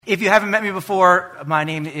If you haven't met me before, my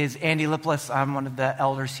name is Andy Lipless. I'm one of the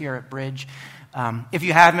elders here at Bridge. If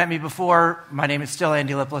you have met me before, my name is still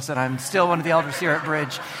Andy Lipless, and I'm still one of the elders here at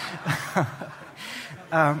Bridge.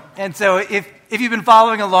 And so if you've been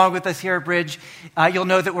following along with us here at Bridge, you'll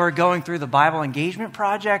know that we're going through the Bible Engagement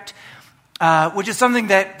Project, which is something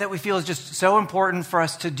that we feel is just so important for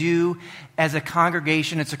us to do as a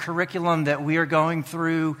congregation. It's a curriculum that we are going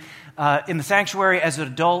through in the sanctuary as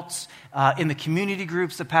adults, in the community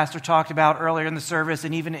groups that Pastor talked about earlier in the service,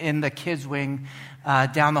 and even in the kids wing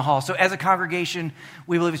down the hall. So as a congregation,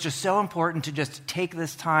 we believe it's just so important to just take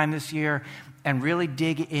this time this year and really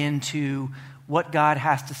dig into what God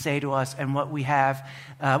has to say to us and what we have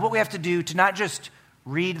to do to not just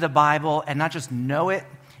read the Bible and not just know it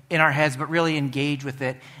in our heads, but really engage with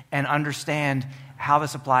it and understand how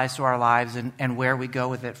this applies to our lives and where we go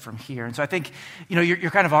with it from here. And so I think,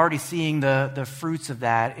 you're kind of already seeing the fruits of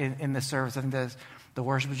that in the service. I think the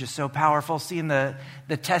worship was just so powerful, seeing the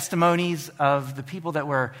testimonies of the people that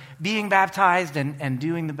were being baptized and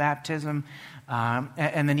doing the baptism,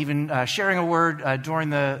 and then even sharing a word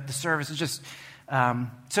during the service. It's just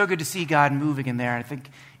so good to see God moving in there. And I think,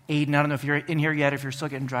 Aiden, I don't know if you're in here yet, if you're still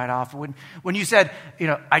getting dried off. When you said,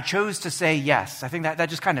 I chose to say yes, I think that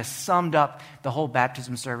just kind of summed up the whole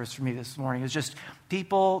baptism service for me this morning. It was just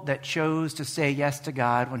people that chose to say yes to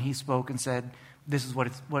God when He spoke and said, this is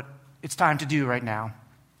what it's time to do right now.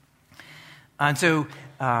 And so,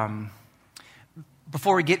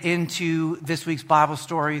 before we get into this week's Bible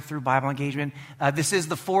story through Bible Engagement, this is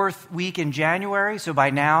the fourth week in January, so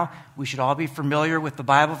by now we should all be familiar with the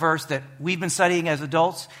Bible verse that we've been studying as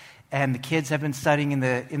adults and the kids have been studying in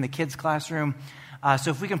the kids' classroom.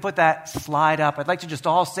 So if we can put that slide up, I'd like to just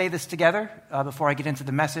all say this together before I get into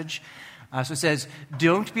the message. So it says,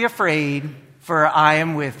 "Don't be afraid, for I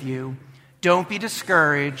am with you. Don't be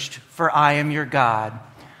discouraged, for I am your God.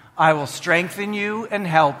 I will strengthen you and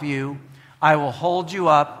help you. I will hold you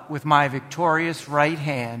up with my victorious right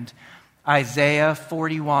hand." Isaiah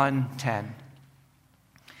 41:10.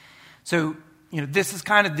 So, this is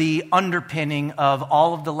kind of the underpinning of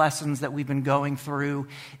all of the lessons that we've been going through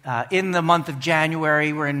in the month of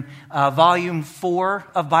January. We're in Volume 4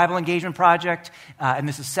 of Bible Engagement Project, and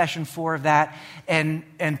this is Session 4 of that. And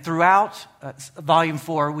throughout Volume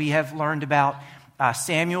 4, we have learned about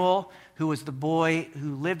Samuel, who was the boy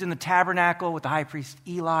who lived in the tabernacle with the high priest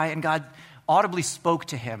Eli, and God audibly spoke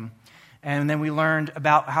to him. And then we learned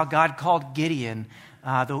about how God called Gideon,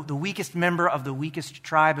 the weakest member of the weakest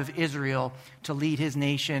tribe of Israel, to lead his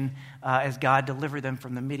nation as God delivered them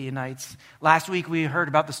from the Midianites. Last week we heard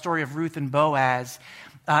about the story of Ruth and Boaz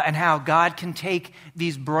and how God can take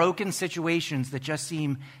these broken situations that just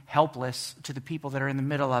seem helpless to the people that are in the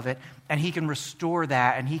middle of it, and He can restore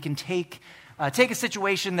that, and He can take a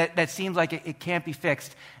situation that seems like it can't be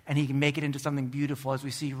fixed, and He can make it into something beautiful, as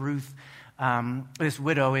we see Ruth, this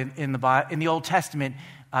widow in the Old Testament,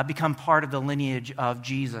 become part of the lineage of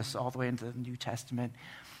Jesus all the way into the New Testament.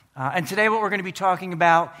 And today what we're going to be talking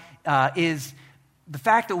about is the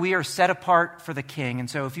fact that we are set apart for the King. And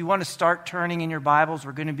so if you want to start turning in your Bibles,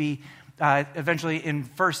 we're going to be eventually in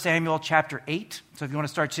 1 Samuel chapter 8. So if you want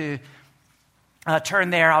to start to turn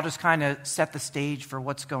there, I'll just kind of set the stage for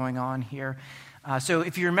what's going on here. So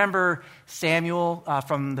if you remember Samuel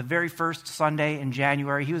from the very first Sunday in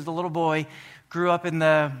January, he was the little boy, grew up in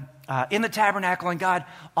the tabernacle, and God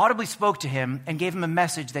audibly spoke to him and gave him a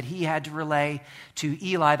message that he had to relay to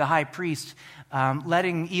Eli, the high priest,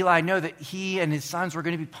 letting Eli know that he and his sons were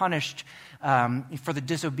going to be punished for the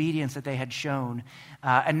disobedience that they had shown.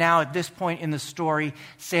 And now at this point in the story,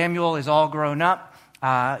 Samuel is all grown up.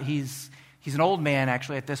 He's an old man,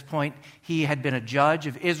 actually, at this point. He had been a judge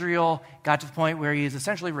of Israel, got to the point where he is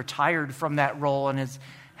essentially retired from that role and has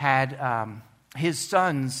had his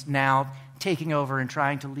sons now taking over and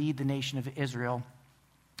trying to lead the nation of Israel.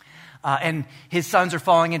 And his sons are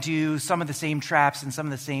falling into some of the same traps and some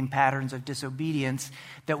of the same patterns of disobedience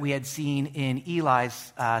that we had seen in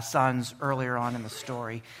Eli's sons earlier on in the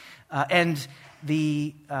story. And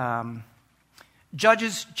the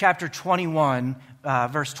Judges chapter 21,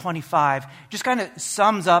 verse 25, just kind of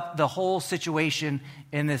sums up the whole situation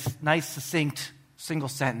in this nice, succinct single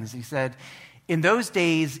sentence. He said, "In those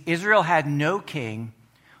days, Israel had no king.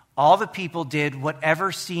 All the people did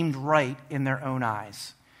whatever seemed right in their own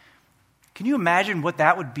eyes." Can you imagine what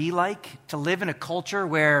that would be like to live in a culture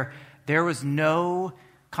where there was no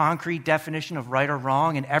concrete definition of right or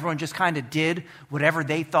wrong and everyone just kind of did whatever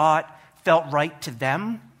they thought felt right to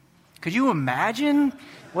them? Could you imagine?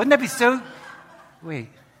 Wouldn't that be so... Wait.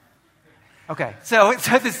 Okay, so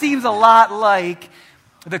this seems a lot like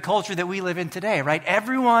the culture that we live in today, right?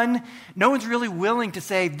 No one's really willing to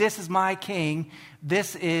say, this is my king,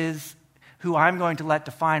 this is who I'm going to let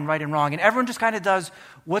define right and wrong. And everyone just kind of does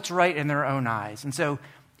what's right in their own eyes. And so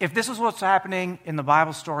if this is what's happening in the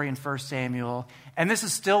Bible story in 1 Samuel, and this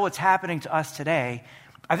is still what's happening to us today,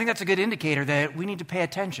 I think that's a good indicator that we need to pay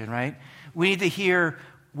attention, right? We need to hear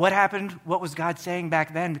what happened, what was God saying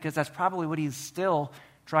back then, because that's probably what he's still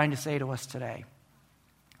trying to say to us today.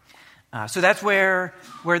 So that's where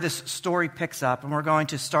this story picks up, and we're going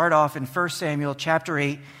to start off in 1 Samuel chapter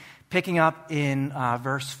 8, picking up in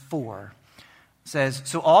verse 4. It says,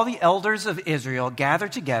 "So all the elders of Israel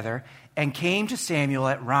gathered together and came to Samuel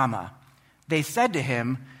at Ramah. They said to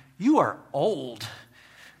him, 'You are old.'"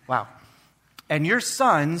 Wow. "And your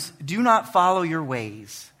sons do not follow your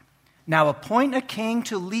ways. Now appoint a king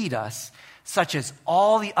to lead us, such as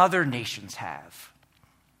all the other nations have."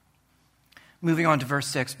 Moving on to verse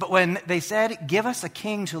 6. "But when they said, 'Give us a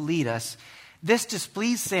king to lead us,' this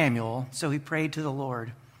displeased Samuel, so he prayed to the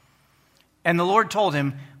Lord. And the Lord told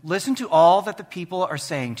him, 'Listen to all that the people are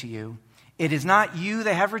saying to you. It is not you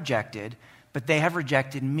they have rejected, but they have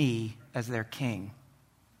rejected me as their king.'"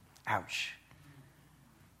 Ouch.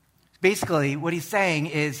 Basically, what he's saying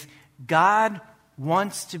is God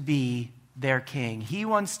wants to be their king. He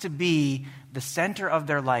wants to be the center of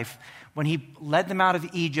their life. When he led them out of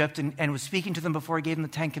Egypt and was speaking to them before he gave them the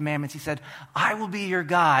 10 Commandments, he said, "I will be your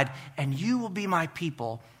God, and you will be my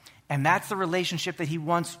people." And that's the relationship that he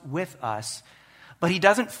wants with us. But he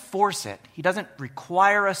doesn't force it. He doesn't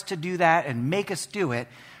require us to do that and make us do it.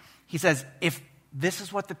 He says, if this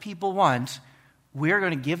is what the people want, we're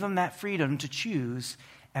going to give them that freedom to choose.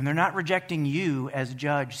 And they're not rejecting you as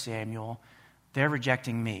judge, Samuel. They're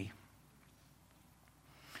rejecting me.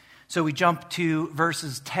 So we jump to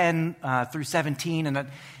verses 10 through 17, and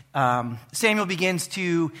Samuel begins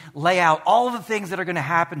to lay out all of the things that are going to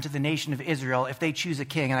happen to the nation of Israel if they choose a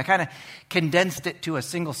king. And I kind of condensed it to a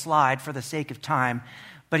single slide for the sake of time.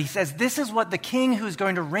 But he says, this is what the king who's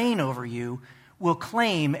going to reign over you will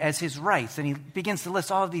claim as his rights. And he begins to list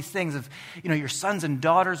all of these things of, your sons and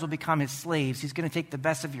daughters will become his slaves. He's going to take the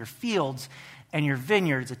best of your fields and your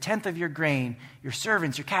vineyards, 1/10 of your grain, your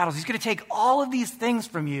servants, your cattle. He's going to take all of these things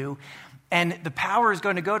from you, and the power is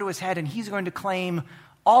going to go to his head, and he's going to claim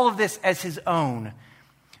all of this as his own.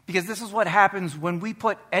 Because this is what happens when we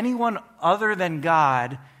put anyone other than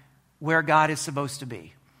God where God is supposed to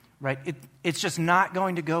be, right? It's just not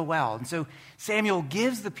going to go well. And so Samuel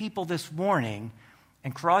gives the people this warning,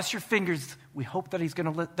 and cross your fingers, we hope that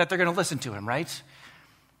that they're going to listen to him, right?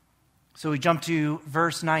 So we jump to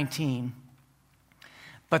verse 19.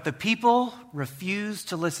 "But the people refused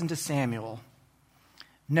to listen to Samuel.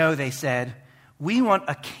 'No,' they said, 'we want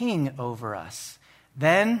a king over us.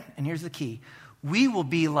 Then,' and here's the key, 'we will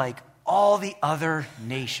be like all the other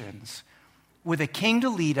nations, with a king to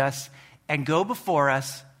lead us and go before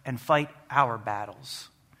us and fight our battles.'"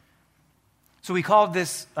 So we called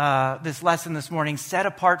this lesson this morning, "Set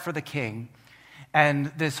Apart for the King."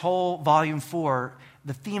 And this whole volume 4,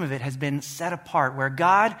 the theme of it has been set apart, where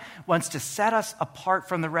God wants to set us apart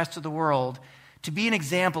from the rest of the world to be an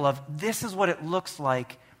example of this is what it looks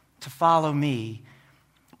like to follow me.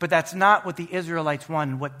 But that's not what the Israelites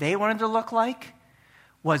wanted. What they wanted to look like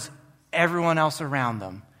was everyone else around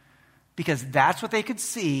them, because that's what they could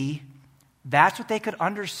see, that's what they could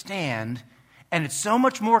understand, and it's so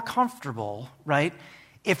much more comfortable, right?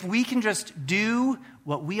 If we can just do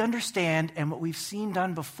what we understand and what we've seen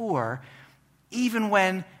done before, even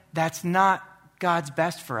when that's not God's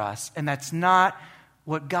best for us, and that's not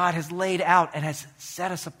what God has laid out and has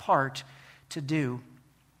set us apart to do.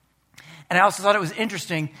 And I also thought it was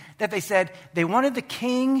interesting that they said they wanted the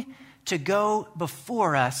king to go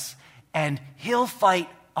before us and he'll fight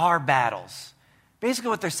our battles. Basically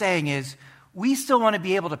what they're saying is, we still want to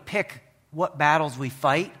be able to pick what battles we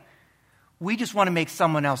fight. We just want to make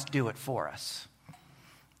someone else do it for us.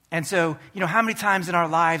 And so, how many times in our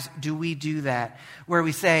lives do we do that, where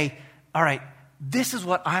we say, all right, this is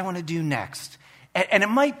what I want to do next. And it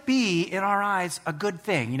might be, in our eyes, a good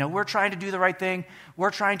thing. We're trying to do the right thing.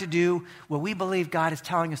 We're trying to do what we believe God is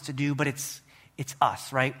telling us to do, but it's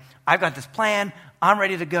us, right? I've got this plan. I'm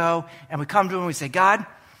ready to go. And we come to him and we say, God,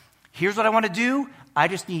 here's what I want to do. I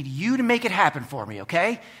just need you to make it happen for me,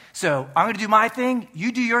 okay? So I'm going to do my thing.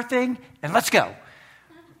 You do your thing, and let's go.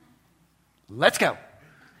 Let's go.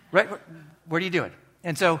 Right? What are you doing?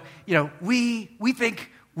 And so, we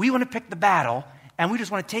think we want to pick the battle, and we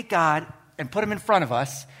just want to take God and put him in front of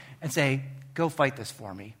us and say, go fight this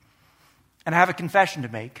for me. And I have a confession to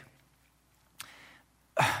make.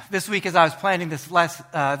 This week, as I was planning this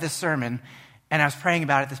sermon, and I was praying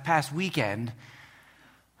about it this past weekend,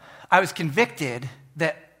 I was convicted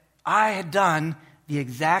that I had done the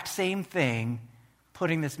exact same thing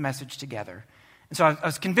putting this message together. And so I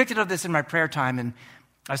was convicted of this in my prayer time, and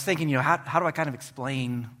I was thinking, how do I kind of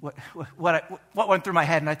explain what went through my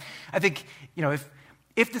head? And I think,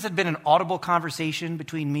 if this had been an audible conversation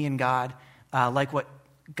between me and God, like what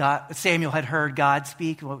Samuel had heard God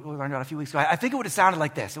speak, what we learned about a few weeks ago, I think it would have sounded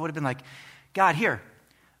like this. It would have been like, God, here,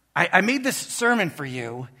 I made this sermon for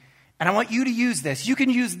you, and I want you to use this. You can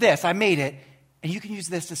use this. I made it, and you can use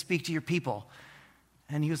this to speak to your people.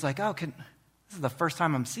 And he was like, this is the first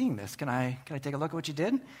time I'm seeing this. Can I take a look at what you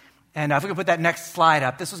did? And if we could put that next slide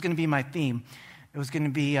up, this was going to be my theme. It was going to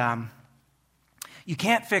be, you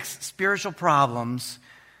can't fix spiritual problems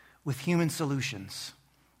with human solutions.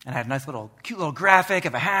 And I had a nice cute little graphic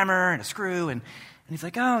of a hammer and a screw. And he's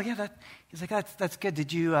like, oh, yeah, that's good.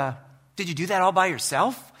 Did you do that all by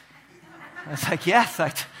yourself? I was like, yes,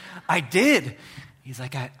 I did. He's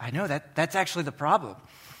like, I know that's actually the problem.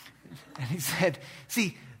 And he said,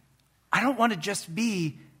 see, I don't want to just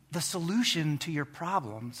be the solution to your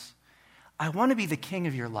problems. I want to be the king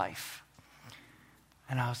of your life.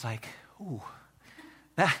 And I was like, ooh,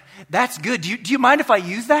 that's good. Do you mind if I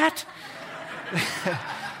use that?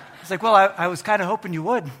 He's like, well, I was kind of hoping you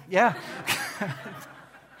would. Yeah.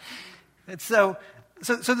 And so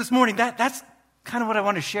this morning, that's kind of what I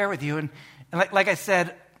want to share with you. And like I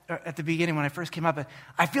said at the beginning when I first came up,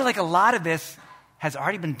 I feel like a lot of this has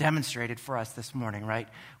already been demonstrated for us this morning, right?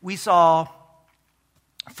 We saw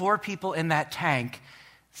 4 people in that tank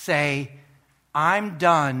say, I'm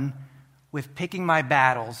done with picking my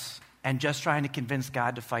battles and just trying to convince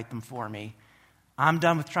God to fight them for me. I'm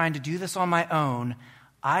done with trying to do this on my own.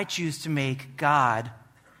 I choose to make God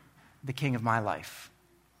the king of my life.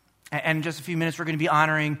 And in just a few minutes, we're going to be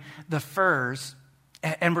honoring the Firs,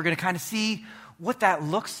 and we're going to kind of see what that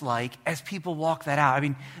looks like as people walk that out. I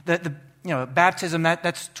mean, the baptism,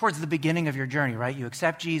 that's towards the beginning of your journey, right? You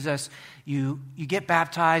accept Jesus, you get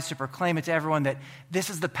baptized to proclaim it to everyone that this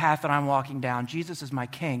is the path that I'm walking down. Jesus is my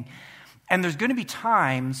king. And there's going to be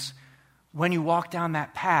times when you walk down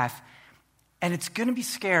that path, and it's going to be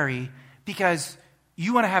scary because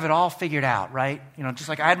you want to have it all figured out, right? Just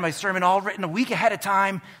like I had my sermon all written a week ahead of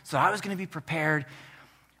time, so I was going to be prepared.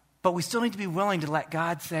 But we still need to be willing to let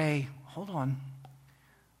God say, hold on,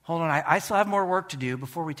 I still have more work to do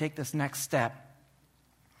before we take this next step.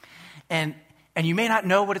 And you may not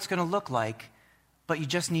know what it's going to look like, but you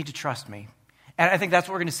just need to trust me. And I think that's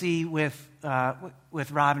what we're going to see with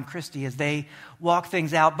Rob and Christy as they walk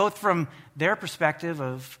things out, both from their perspective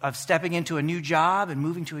of stepping into a new job and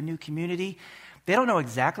moving to a new community. They don't know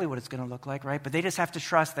exactly what it's going to look like, right? But they just have to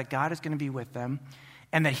trust that God is going to be with them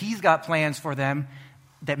and that He's got plans for them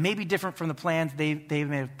that may be different from the plans they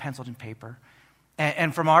may have penciled in paper.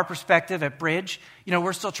 And from our perspective at Bridge,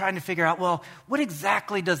 we're still trying to figure out, well, what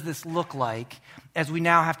exactly does this look like as we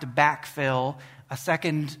now have to backfill a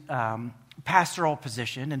second pastoral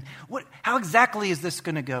position? And how exactly is this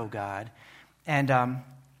going to go, God? And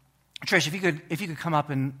Trish, if you could come up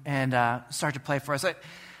and start to play for us.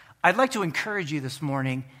 I'd like to encourage you this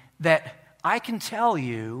morning that I can tell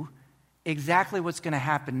you exactly what's going to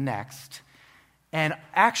happen next. And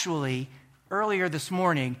actually, earlier this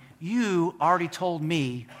morning, you already told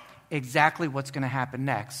me exactly what's going to happen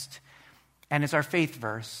next. And it's our faith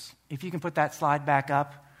verse. If you can put that slide back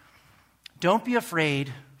up. Don't be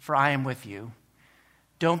afraid, for I am with you.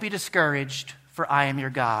 Don't be discouraged, for I am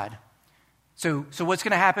your God. So what's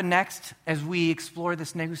going to happen next as we explore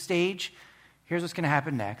this new stage? Here's what's going to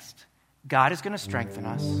happen next. God is going to strengthen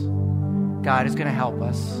us. God is going to help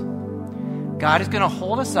us. God is going to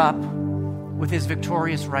hold us up with His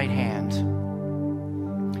victorious right hand.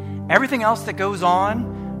 Everything else that goes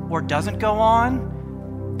on or doesn't go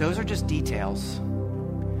on, those are just details.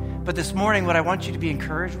 But this morning, what I want you to be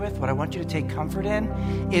encouraged with, what I want you to take comfort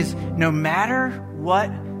in, is no matter what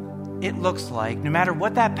it looks like, no matter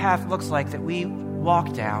what that path looks like that we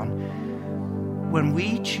walk down, when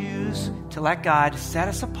we choose to let God set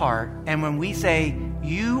us apart, and when we say,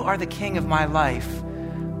 you are the king of my life,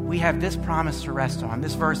 we have this promise to rest on,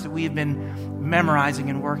 this verse that we have been memorizing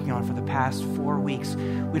and working on for the past 4 weeks.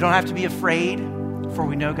 We don't have to be afraid, for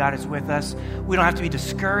we know God is with us. We don't have to be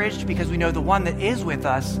discouraged because we know the one that is with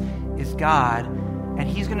us is God, and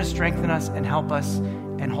He's going to strengthen us and help us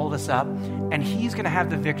and hold us up, and He's going to have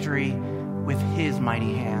the victory with His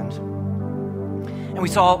mighty hand. And we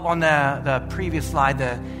saw on the previous slide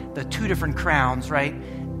the 2 different crowns, right?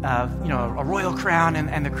 A royal crown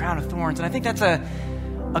and the crown of thorns. And I think that's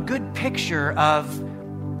a good picture of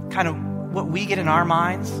kind of what we get in our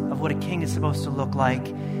minds of what a king is supposed to look like,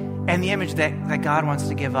 and the image that God wants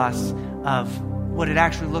to give us of what it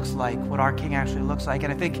actually looks like, what our King actually looks like.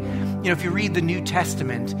 And I think, if you read the New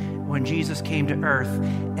Testament, when Jesus came to earth,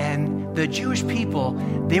 and the Jewish people,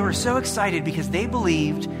 they were so excited because they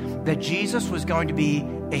believed that Jesus was going to be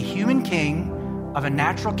a human king of a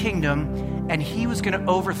natural kingdom, and he was going to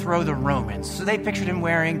overthrow the Romans. So they pictured him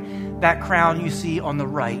wearing that crown you see on the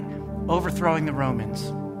right, overthrowing the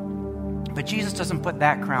Romans. But Jesus doesn't put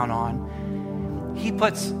that crown on. He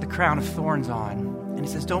puts the crown of thorns on. And he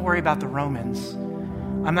says, don't worry about the Romans.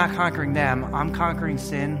 I'm not conquering them. I'm conquering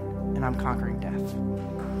sin, and I'm conquering death.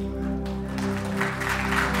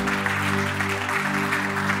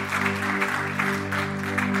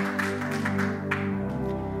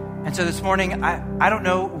 And so this morning, I don't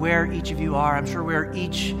know where each of you are. I'm sure we're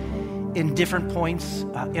each in different points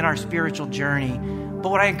in our spiritual journey. But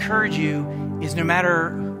what I encourage you is, no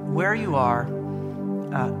matter where you are,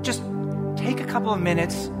 just take a couple of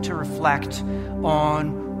minutes to reflect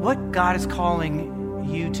on what God is calling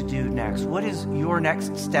you to do next. What is your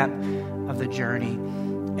next step of the journey?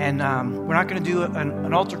 And we're not going to do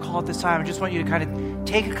an altar call at this time. I just want you to kind of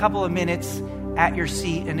take a couple of minutes at your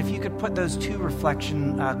seat. And if you could put those two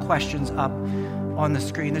reflection questions up on the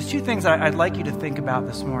screen. There's two things I'd like you to think about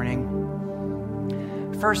this morning.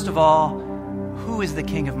 First of all, who is the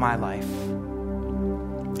king of my life?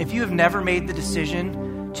 If you have never made the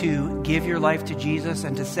decision to give your life to Jesus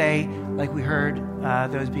and to say, like we heard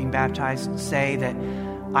those being baptized say, that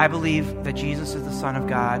I believe that Jesus is the Son of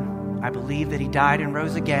God, I believe that he died and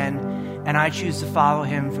rose again, and I choose to follow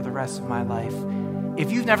him for the rest of my life.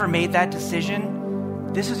 If you've never made that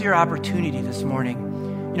decision, this is your opportunity this morning.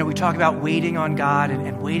 We talk about waiting on God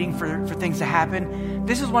and waiting for things to happen.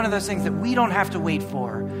 This is one of those things that we don't have to wait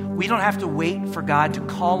for. We don't have to wait for God to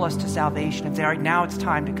call us to salvation and say, all right, now it's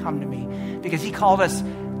time to come to me. Because he called us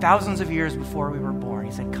thousands of years before we were born.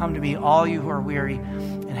 He said, come to me, all you who are weary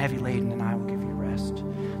and heavy laden, and I will give you rest.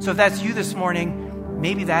 So if that's you this morning,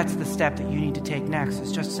 maybe that's the step that you need to take next,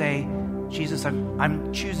 is just say, Jesus,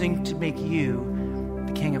 I'm choosing to make you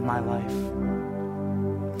the king of my life.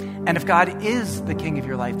 And if God is the king of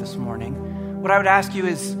your life this morning, what I would ask you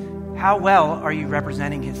is, how well are you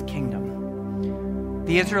representing his kingdom?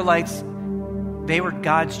 The Israelites, they were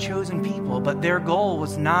God's chosen people, but their goal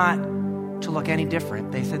was not to look any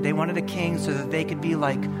different. They said they wanted a king so that they could be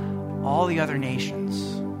like all the other nations.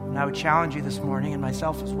 And I would challenge you this morning, and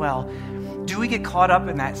myself as well, do we get caught up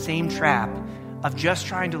in that same trap of just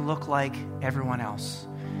trying to look like everyone else?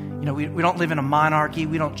 We don't live in a monarchy.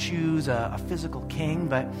 We don't choose a physical king,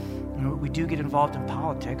 but we do get involved in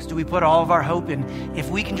politics. Do we put all of our hope in, if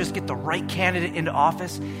we can just get the right candidate into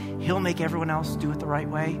office, he'll make everyone else do it the right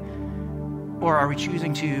way? Or are we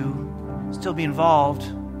choosing to still be involved,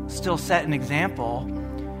 still set an example,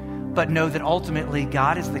 but know that ultimately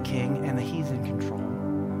God is the king and that he's in control?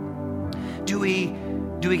 Do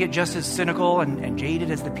we get just as cynical and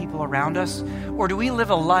jaded as the people around us? Or do we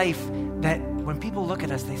live a life that when people look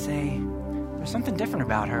at us, they say, there's something different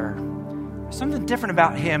about her. There's something different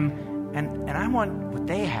about him, and I want what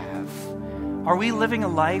they have. Are we living a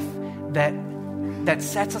life that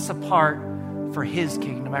sets us apart for his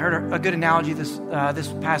kingdom? I heard a good analogy this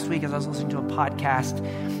past week as I was listening to a podcast.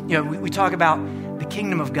 We talk about the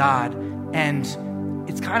kingdom of God, and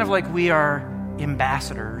it's kind of like we are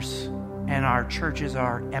ambassadors and our churches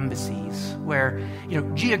are embassies, where,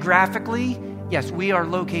 geographically, yes, we are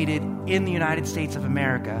located in the United States of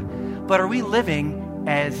America, but are we living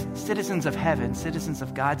as citizens of heaven, citizens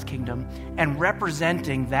of God's kingdom, and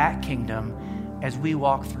representing that kingdom as we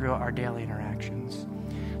walk through our daily interactions?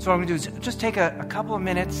 So what I'm going to do is just take a couple of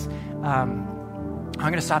minutes. I'm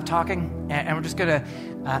going to stop talking, and we're just going to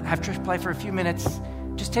have Trish play for a few minutes.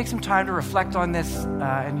 Just take some time to reflect on this,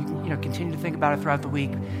 and you can continue to think about it throughout the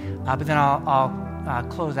week. But then I'll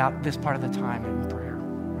close out this part of the time in prayer.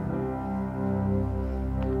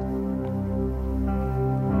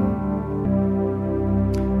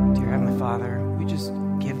 Father, we just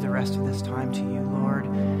give the rest of this time to you, Lord.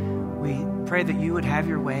 We pray that you would have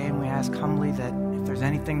your way, and we ask humbly that if there's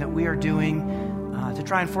anything that we are doing to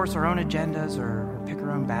try and force our own agendas or pick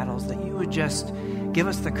our own battles, that you would just give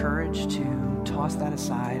us the courage to toss that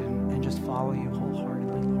aside and just follow you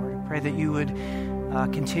wholeheartedly, Lord. I pray that you would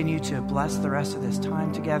continue to bless the rest of this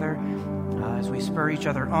time together as we spur each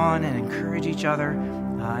other on and encourage each other,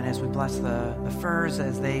 and as we bless the Furs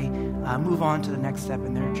as they move on to the next step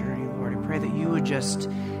in their journey. Pray that you would just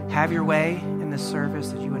have your way in this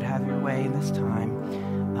service, that you would have your way in this time,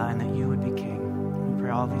 and that you would be king. We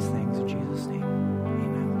pray all these things in Jesus' name.